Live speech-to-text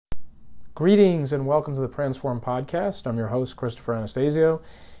Greetings and welcome to the Transform Podcast. I'm your host, Christopher Anastasio.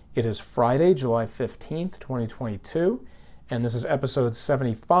 It is Friday, July 15th, 2022, and this is episode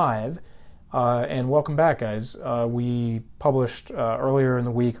 75. And welcome back, guys. We published earlier in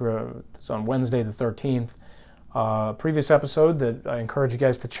the week, it's on Wednesday the 13th, a previous episode that I encourage you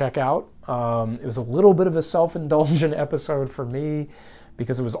guys to check out. It was a little bit of a self-indulgent episode for me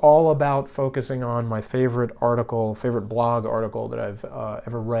because it was all about focusing on my favorite blog article that I've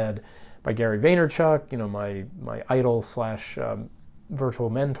ever read by Gary Vaynerchuk, my idol slash virtual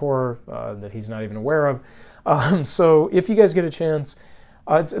mentor that he's not even aware of. So if you guys get a chance,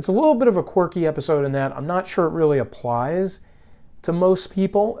 it's a little bit of a quirky episode in that I'm not sure it really applies to most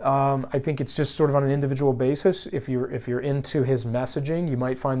people. I think it's just sort of on an individual basis. If you're into his messaging, you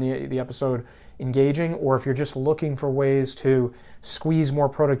might find the episode engaging, or if you're just looking for ways to squeeze more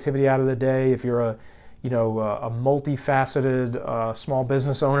productivity out of the day, if you're a multifaceted small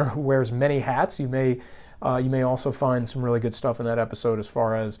business owner who wears many hats, you may also find some really good stuff in that episode as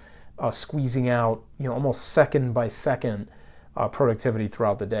far as squeezing out almost second by second productivity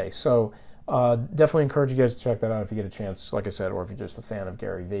throughout the day. So definitely encourage you guys to check that out if you get a chance, like I said, or if you're just a fan of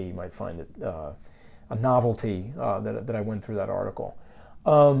Gary Vee, you might find it a novelty that I went through that article.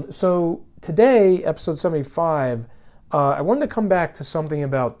 So today, episode 75, I wanted to come back to something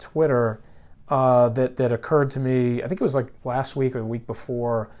about Twitter that occurred to me. I think it was like last week or the week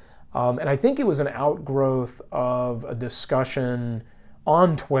before, and I think it was an outgrowth of a discussion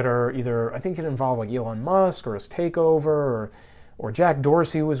on Twitter. Either I think it involved like Elon Musk or his takeover, or Jack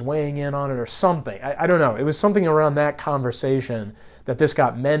Dorsey was weighing in on it or something. I don't know. It was something around that conversation that this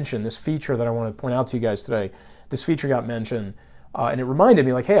got mentioned. This feature that I want to point out to you guys today. This feature got mentioned, and it reminded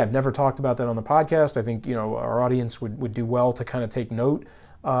me, like, hey, I've never talked about that on the podcast. I think our audience would do well to kind of take note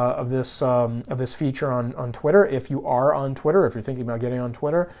of this feature on Twitter, if you are on Twitter, if you're thinking about getting on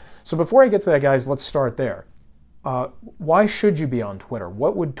Twitter. So before I get to that, guys, let's start there. Why should you be on Twitter?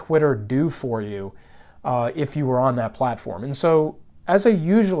 What would Twitter do for you if you were on that platform? And so, as I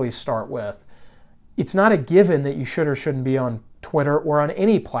usually start with, it's not a given that you should or shouldn't be on Twitter or on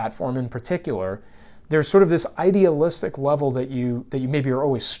any platform in particular. There's sort of this idealistic level that you maybe are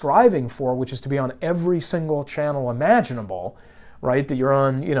always striving for, which is to be on every single channel imaginable. Right, that you're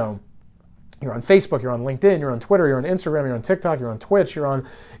on, you're on Facebook, you're on LinkedIn, you're on Twitter, you're on Instagram, you're on TikTok, you're on Twitch, you're on,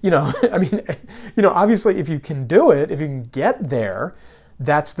 obviously if you can do it, if you can get there,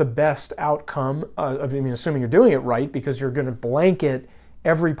 that's the best outcome. Assuming you're doing it right, because you're going to blanket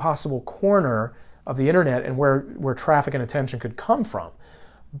every possible corner of the internet and where traffic and attention could come from.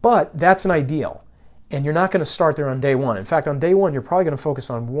 But that's an ideal, and you're not going to start there on day one. In fact, on day one, you're probably going to focus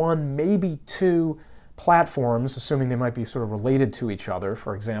on one, maybe two platforms, assuming they might be sort of related to each other,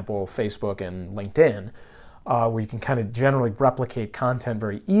 for example, Facebook and LinkedIn, where you can kind of generally replicate content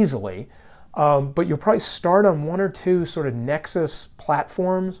very easily. But you'll probably start on one or two sort of nexus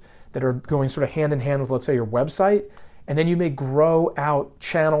platforms that are going sort of hand in hand with, let's say, your website, and then you may grow out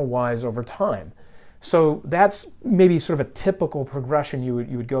channel-wise over time. So that's maybe sort of a typical progression you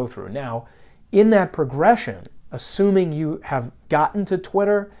would go through. Now, in that progression, assuming you have gotten to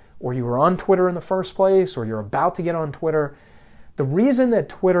Twitter, or you were on Twitter in the first place, or you're about to get on Twitter, the reason that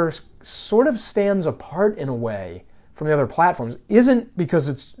Twitter sort of stands apart in a way from the other platforms isn't because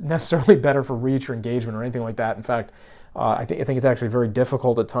it's necessarily better for reach or engagement or anything like that. In fact, I think it's actually very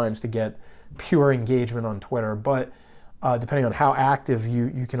difficult at times to get pure engagement on Twitter, but depending on how active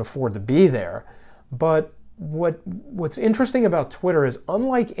you can afford to be there. But what's interesting about Twitter is,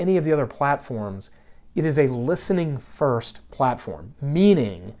 unlike any of the other platforms, it is a listening first platform,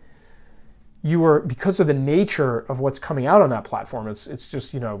 meaning because of the nature of what's coming out on that platform, it's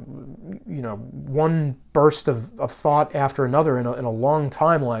just one burst of thought after another in a long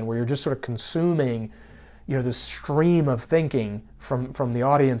timeline where you're just sort of consuming this stream of thinking from the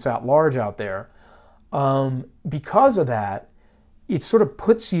audience at large out there. Because of that, it sort of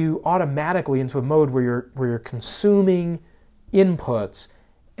puts you automatically into a mode where you're consuming inputs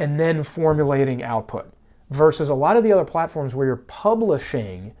and then formulating output, versus a lot of the other platforms where you're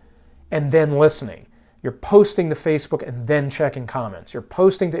publishing and then listening. You're posting to Facebook and then checking comments. You're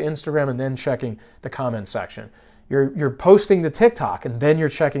posting to Instagram and then checking the comment section. You're posting to TikTok and then you're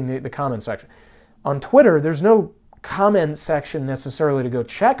checking the comment section. On Twitter, there's no comment section necessarily to go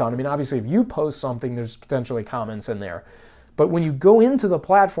check on. Obviously, if you post something, there's potentially comments in there. But when you go into the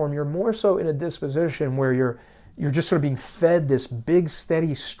platform, you're more so in a disposition where you're just sort of being fed this big,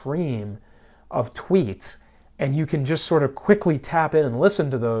 steady stream of tweets, and you can just sort of quickly tap in and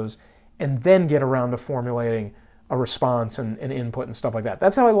listen to those, and then get around to formulating a response and input and stuff like that.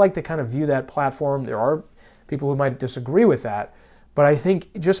 That's how I like to kind of view that platform. There are people who might disagree with that, But I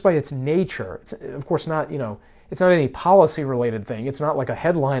think just by its nature, it's of course not, it's not any policy related thing. It's not like a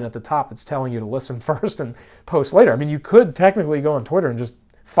headline at the top that's telling you to listen first and post later. I mean, you could technically go on Twitter and just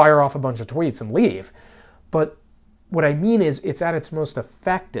fire off a bunch of tweets and leave. But what I mean is it's at its most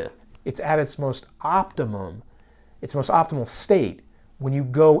effective, it's at its most optimum, its most optimal state when you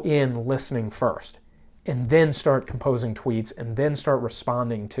go in listening first and then start composing tweets and then start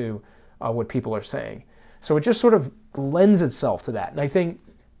responding to what people are saying. So it just sort of lends itself to that. And I think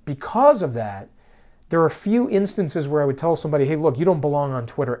because of that, there are a few instances where I would tell somebody, hey, look, you don't belong on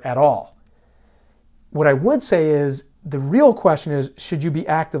Twitter at all. What I would say is the real question is, should you be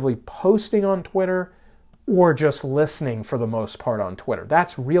actively posting on Twitter or just listening for the most part on Twitter?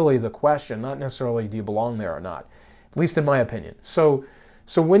 That's really the question, not necessarily do you belong there or not, at least in my opinion. So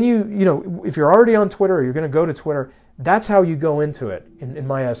when if you're already on Twitter or you're going to go to Twitter, that's how you go into it, in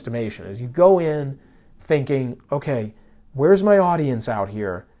my estimation, is you go in thinking, okay, where's my audience out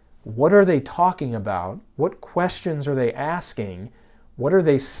here? What are they talking about? What questions are they asking? What are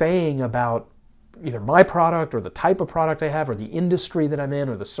they saying about either my product or the type of product I have or the industry that I'm in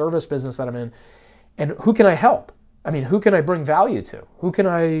or the service business that I'm in? And who can I help? I mean, who can I bring value to? Who can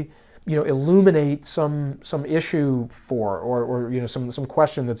I, illuminate some issue for or some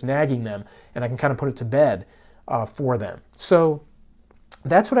question that's nagging them, and I can kind of put it to bed for them. So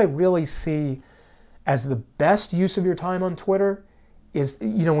that's what I really see as the best use of your time on Twitter is,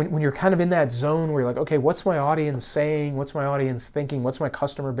 when you're kind of in that zone where you're like, okay, what's my audience saying? What's my audience thinking? What's my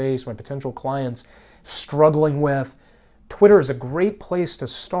customer base, my potential clients struggling with? Twitter is a great place to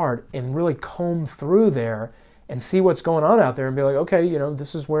start and really comb through there and see what's going on out there and be like, okay,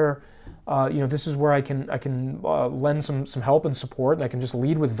 this is where, I can lend some help and support, and I can just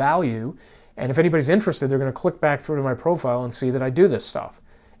lead with value. And if anybody's interested, they're going to click back through to my profile and see that I do this stuff.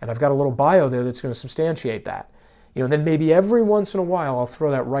 And I've got a little bio there that's going to substantiate that. And then maybe every once in a while I'll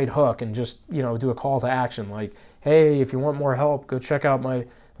throw that right hook and just, do a call to action like, hey, if you want more help, go check out my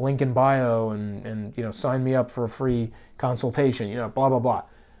link in bio and sign me up for a free consultation, blah, blah, blah.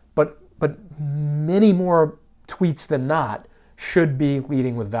 But many more tweets than not should be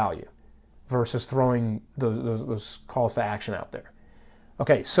leading with value versus throwing those calls to action out there.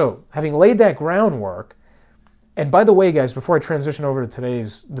 Okay, so having laid that groundwork, and by the way, guys, before I transition over to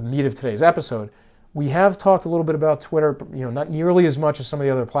the meat of today's episode, we have talked a little bit about Twitter, not nearly as much as some of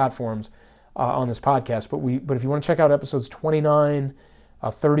the other platforms on this podcast, but if you want to check out episodes 29,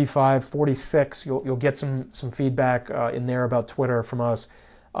 35, 46, you'll get some feedback in there about Twitter from us.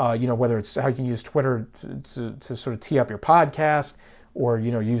 Whether it's how you can use Twitter to sort of tee up your podcast, or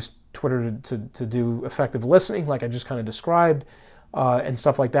use Twitter to do effective listening, like I just kind of described, and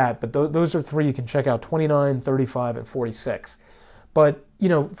stuff like that. But those are three you can check out: 29, 35, and 46. But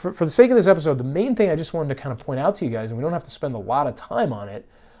for the sake of this episode, the main thing I just wanted to kind of point out to you guys, and we don't have to spend a lot of time on it,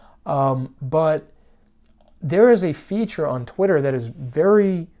 but there is a feature on Twitter that is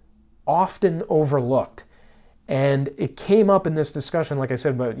very often overlooked. And it came up in this discussion, like I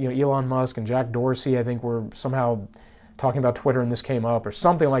said, about Elon Musk and Jack Dorsey, I think, were somehow talking about Twitter and this came up, or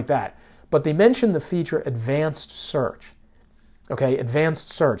something like that. But they mentioned the feature advanced search. Okay, advanced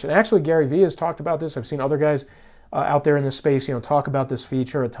search. And actually, Gary Vee has talked about this. I've seen other guys out there in this space, talk about this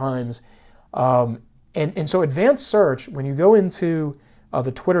feature at times. And so advanced search, when you go into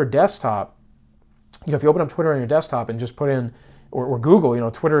the Twitter desktop, if you open up Twitter on your desktop and just put in, or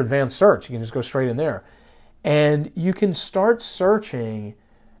Google, Twitter advanced search, you can just go straight in there. And you can start searching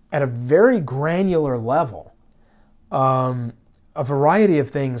at a very granular level, a variety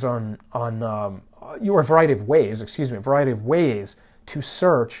of things or a variety of ways to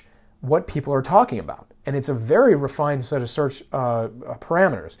search what people are talking about. And it's a very refined set of search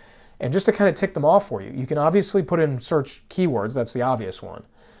parameters. And just to kind of tick them off for you, you can obviously put in search keywords. That's the obvious one.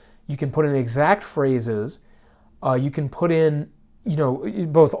 You can put in exact phrases. You can put in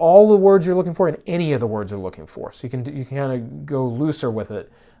both all the words you're looking for and any of the words you're looking for. So you can kind of go looser with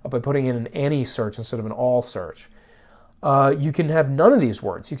it by putting in an any search instead of an all search. You can have none of these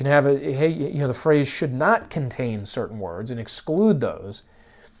words. You can have the phrase should not contain certain words and exclude those.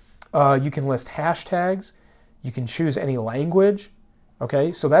 You can list hashtags. You can choose any language.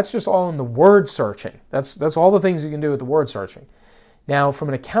 Okay, so that's just all in the word searching. That's all the things you can do with the word searching. Now, from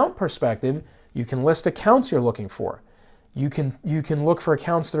an account perspective, you can list accounts you're looking for. You can look for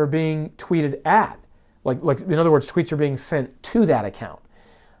accounts that are being tweeted at, like in other words, tweets are being sent to that account.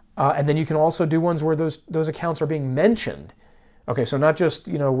 And then you can also do ones where those accounts are being mentioned. Okay, so not just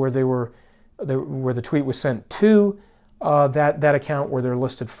where the tweet was sent to that account where they're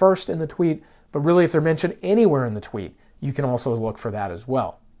listed first in the tweet, but really if they're mentioned anywhere in the tweet, you can also look for that as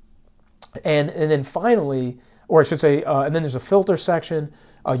well. And then finally, or I should say, and then there's a filter section.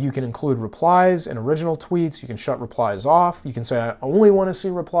 You can include replies and original tweets. You can shut replies off. You can say, I only want to see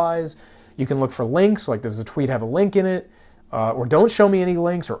replies. You can look for links, like does the tweet have a link in it? Or don't show me any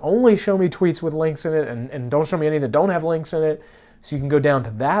links, or only show me tweets with links in it, and don't show me any that don't have links in it. So you can go down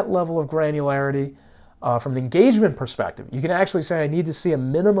to that level of granularity. From an engagement perspective, you can actually say, I need to see a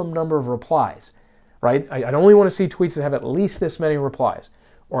minimum number of replies, right? I only want to see tweets that have at least this many replies,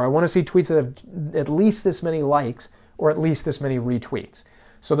 or I want to see tweets that have at least this many likes, or at least this many retweets.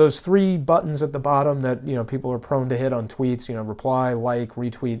 So those 3 buttons at the bottom that people are prone to hit on tweets, reply, like,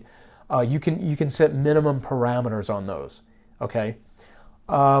 retweet, you can set minimum parameters on those, okay?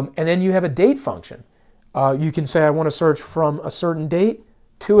 And then you have a date function. You can say I want to search from a certain date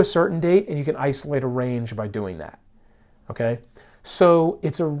to a certain date, and you can isolate a range by doing that, okay? So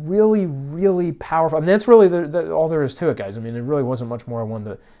it's a really, really powerful, I mean, that's really all there is to it, guys. I mean, it really wasn't much more I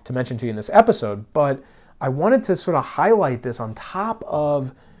wanted to mention to you in this episode, but I wanted to sort of highlight this on top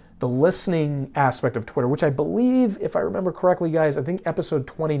of the listening aspect of Twitter, which I believe, if I remember correctly, guys, I think episode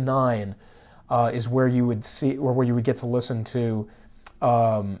 29 is where you would see, or where you would get to listen to,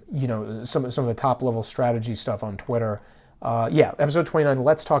 some of the top level strategy stuff on Twitter. Episode 29,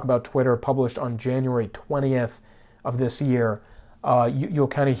 Let's Talk About Twitter, published on January 20th of this year. You'll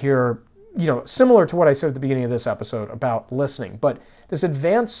kind of hear, similar to what I said at the beginning of this episode about listening, but this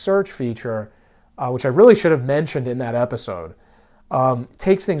advanced search feature, which I really should have mentioned in that episode,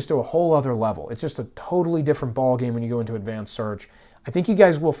 takes things to a whole other level. It's just a totally different ballgame when you go into advanced search. I think you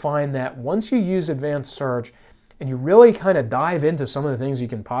guys will find that once you use advanced search and you really kind of dive into some of the things you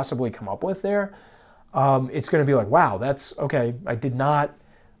can possibly come up with there, it's going to be like, wow, that's okay. I did not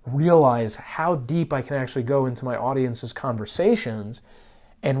realize how deep I can actually go into my audience's conversations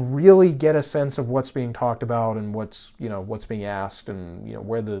and really get a sense of what's being talked about and what's being asked, and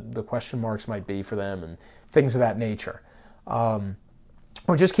where the question marks might be for them and things of that nature.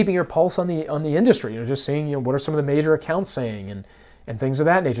 Or just keeping your pulse on the industry, just seeing what are some of the major accounts saying and things of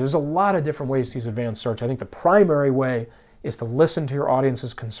that nature. There's a lot of different ways to use advanced search. I think the primary way is to listen to your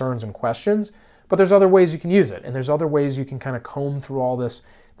audience's concerns and questions, but there's other ways you can use it, and there's other ways you can kind of comb through all this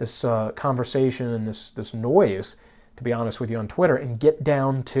conversation and this noise, to be honest with you, on Twitter, and get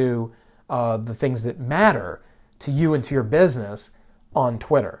down to the things that matter to you and to your business on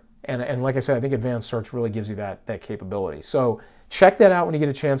Twitter. And like I said, I think advanced search really gives you that capability. So check that out when you get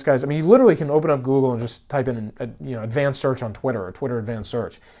a chance, guys. I mean, you literally can open up Google and just type in advanced search on Twitter, or Twitter advanced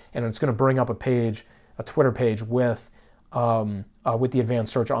search, and it's going to bring up a Twitter page with the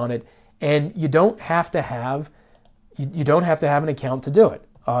advanced search on it. And you don't have to have an account to do it.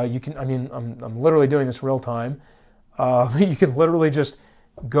 You can. I mean, I'm literally doing this real time. You can literally just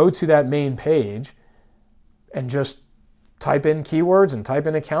go to that main page and just type in keywords and type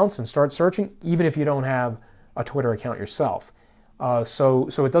in accounts and start searching, even if you don't have a Twitter account yourself. So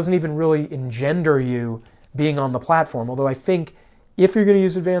it doesn't even really engender you being on the platform. Although I think if you're going to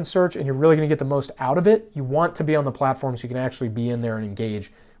use advanced search and you're really going to get the most out of it, you want to be on the platform so you can actually be in there and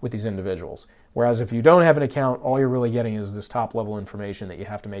engage with these individuals. Whereas if you don't have an account, all you're really getting is this top level information that you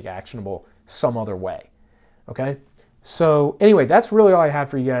have to make actionable some other way. Okay? So anyway, that's really all I had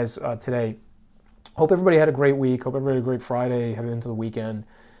for you guys today. Hope everybody had a great week. Hope everybody had a great Friday, headed into the weekend,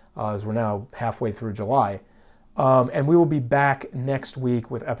 as we're now halfway through July. And we will be back next week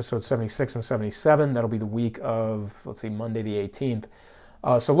with episodes 76 and 77. That'll be the week of, Monday the 18th.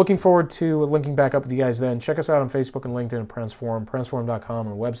 So looking forward to linking back up with you guys then. Check us out on Facebook and LinkedIn, Transform.com,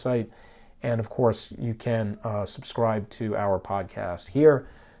 our website. And of course, you can subscribe to our podcast here.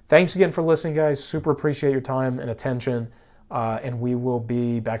 Thanks again for listening, guys. Super appreciate your time and attention. And we will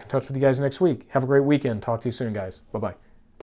be back in touch with you guys next week. Have a great weekend. Talk to you soon, guys. Bye-bye.